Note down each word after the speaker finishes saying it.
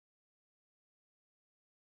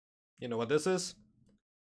You know what this is?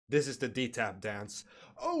 This is the D-tap dance.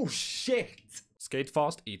 Oh shit! Skate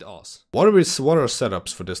fast, eat ass. What are our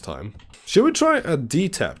setups for this time? Should we try a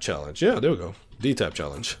D-tap challenge? Yeah, there we go. D-tap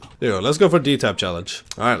challenge. There we go, let's go for D-tap challenge.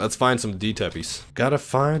 Alright, let's find some D-tappies. Gotta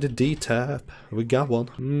find a D-tap. We got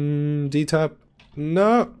one. D-tap.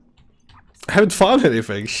 No. I haven't found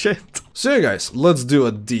anything. Shit. So yeah guys, let's do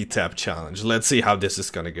a D-tap challenge. Let's see how this is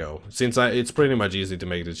gonna go. Since it's pretty much easy to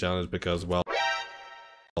make the challenge because, well,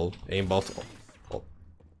 aimbot.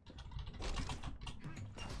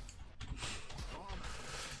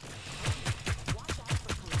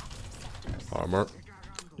 Armor.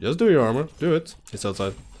 Just do your armor. Do it. It's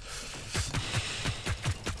outside.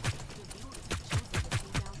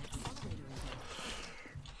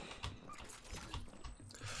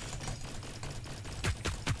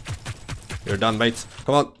 You're done, mate.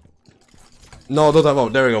 Come on. No, don't have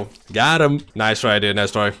out. There we go. Got him. Nice try, dude.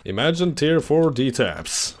 Nice try. Imagine tier 4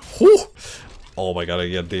 D-taps. Oh my god, I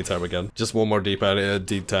get D-tap again. Just one more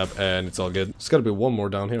D-tap and it's all good. There's gotta be one more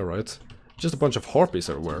down here, right? Just a bunch of harpies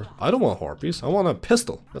everywhere. I don't want harpies. I want a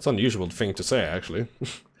pistol. That's an unusual thing to say, actually.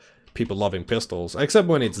 People loving pistols, except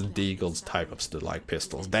when it's Deagle's type of like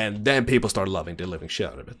pistols. Then people start loving the living shit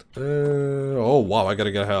out of it. Oh wow, I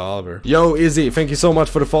gotta get hell out of here. Yo, Izzy, thank you so much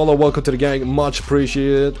for the follow. Welcome to the gang. Much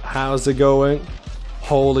appreciated. How's it going?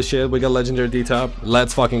 Holy shit, we got legendary D-tap.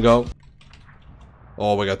 Let's fucking go.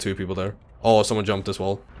 Oh, we got two people there. Oh, someone jumped this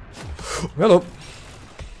wall. Hello.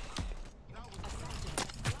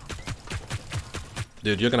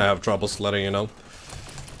 Dude, you're gonna have troubles letting you know.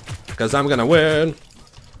 Because I'm gonna win.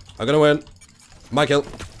 I'm gonna win. My kill.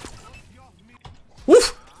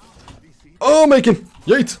 Woof! Oh, making!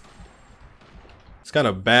 Yeet! It's kind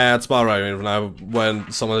of bad spot right now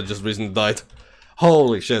when someone just recently died.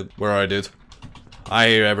 Holy shit, where are you, dude? I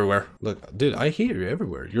hear you everywhere. Look, dude, I hear you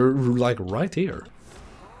everywhere. You're like right here.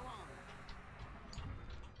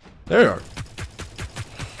 There you are.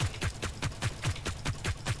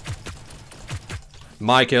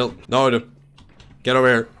 My kill. No, dude. Get over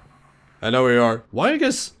here. I know where you are. Why are you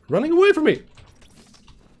guys running away from me?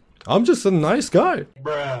 I'm just a nice guy.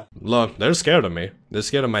 Bruh. Look, they're scared of me. They're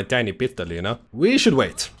scared of my tiny pistol, you know? We should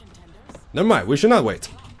wait. Never mind, we should not wait.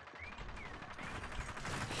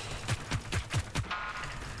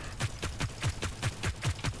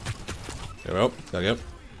 There we go. Thank you.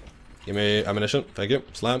 Give me ammunition. Thank you.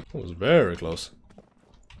 Slam. That was very close.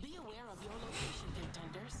 Be aware of your location,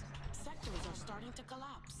 contenders. Sectors are starting to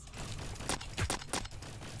collapse.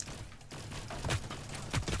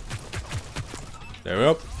 There we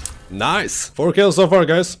go. Nice! 4 kills so far,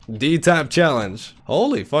 guys. D-tap challenge.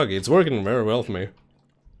 Holy fuck, it's working very well for me.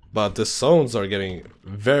 But the zones are getting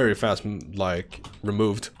very fast, like,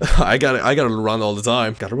 removed. I gotta run all the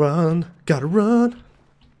time. Gotta run. Gotta run.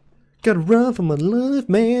 Gotta run for my life,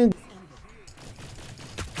 man.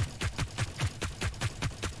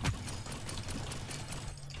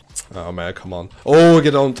 Oh man, come on. Oh,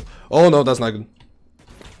 get on. Oh no, that's not good.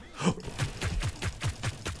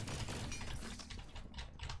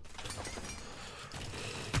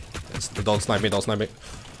 Don't snipe me, don't snipe me.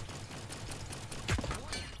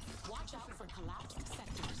 Watch out for collapsed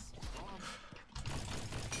sectors.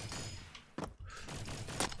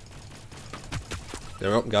 There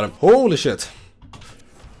we go, got him. Holy shit.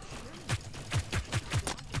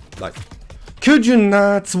 Like, could you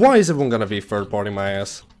not? Why is everyone gonna be third party my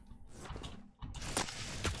ass?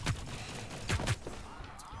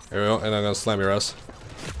 There we go, and I'm gonna slam your ass.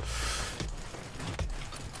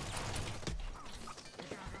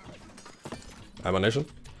 Ammunition.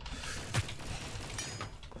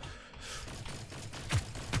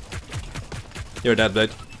 You're dead, blade.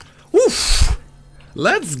 Woof!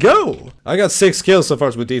 Let's go! I got 6 kills so far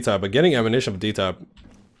with D-tap, but getting ammunition with D-tap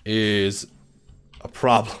is a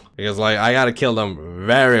problem. Because, like, I gotta kill them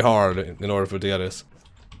very hard in order for to get this.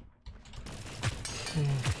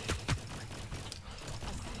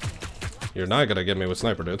 You're not gonna get me with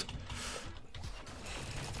sniper, dude.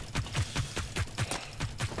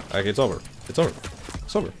 Like, it's over. It's over.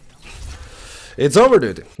 It's over. It's over,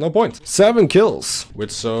 dude. No point. 7 kills.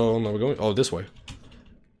 Which zone are we going? Oh, this way.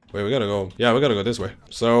 Wait, we gotta go. Yeah, we gotta go this way.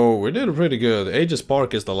 So, we did pretty good. Aegis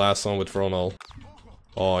Park is the last zone with Throne Hall.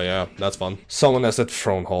 Oh, yeah. That's fun. Someone has said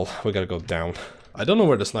Throne Hall. We gotta go down. I don't know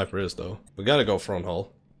where the sniper is, though. We gotta go Throne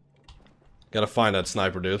Hall. Gotta find that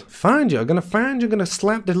sniper, dude. Find you. I'm gonna find you. Gonna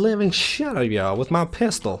slap the living shit out of you with my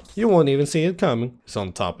pistol. You won't even see it coming. He's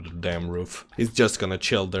on top of the damn roof. He's just gonna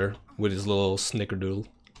chill there with his little snickerdoodle.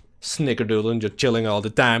 Snickerdoodle and just chilling all the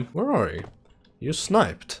time. Where are you? You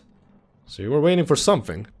sniped. So you were waiting for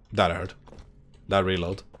something. That hurt. That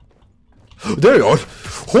reload. There you are!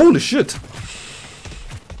 Holy shit!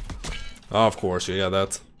 Of course, you got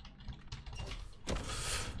that.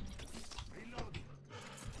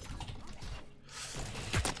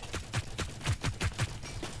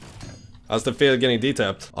 How's the feel getting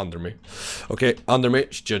D-tapped? Under me. Okay, under me.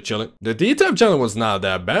 Just chilling. The D-tap challenge was not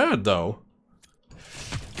that bad, though.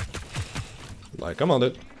 Like, come on,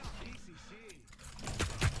 dude.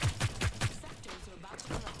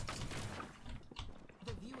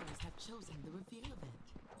 The viewers have chosen the reveal event.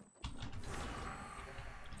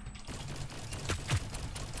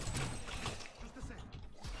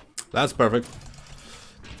 That's perfect.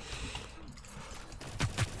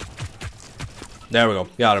 There we go.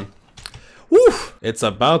 Got him. Woo! It's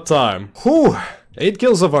about time. Whew! 8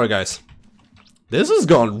 kills so far, guys. This has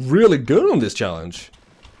gone really good on this challenge.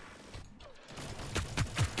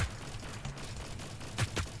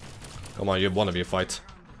 Come on, you one of you fight.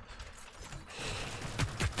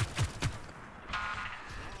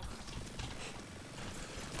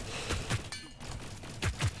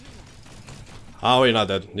 How are you not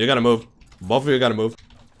dead? You gotta move. Both of you gotta move.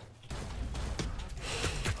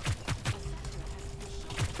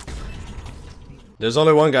 There's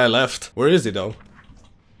only one guy left. Where is he though?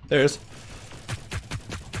 There he is.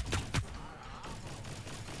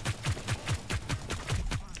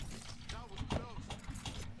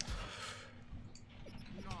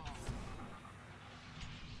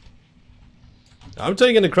 I'm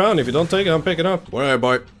taking the crown. If you don't take it, I'm picking up. Where are you,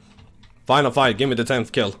 boy? Final fight. Give me the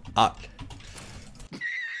 10th kill. Ah.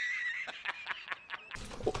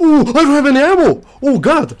 Ooh, I don't have any ammo. Oh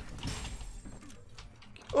god.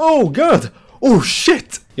 Oh god. Oh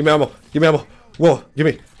shit! Give me ammo. Give me ammo. Whoa, give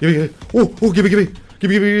me. Give me. Oh, oh, give me. Give me. Give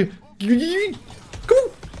me. Give me. Give me. Give me. Come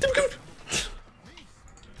on. Give me. Come on.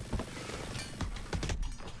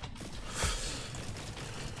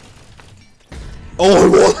 Oh, I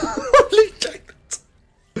won. Holy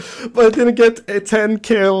shit. But I didn't get 10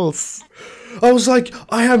 kills. I was like,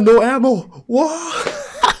 I have no ammo. What?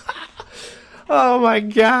 Oh my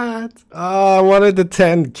god. Oh, I wanted the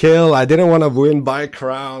 10 kill. I didn't want to win by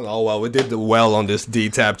crown. Oh well, we did well on this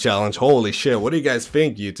D-tap challenge. Holy shit. What do you guys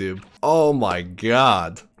think, YouTube? Oh my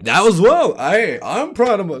god. That was well. I'm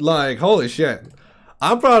proud of like holy shit.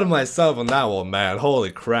 I'm proud of myself on that one, man.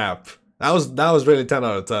 Holy crap. That was really 10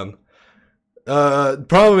 out of 10.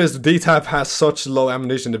 Problem is the D-tap has such low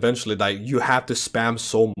ammunition eventually that you have to spam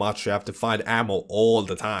so much. You have to find ammo all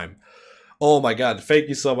the time. Oh my god, thank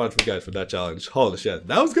you so much guys for that challenge. Holy shit,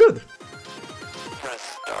 that was good.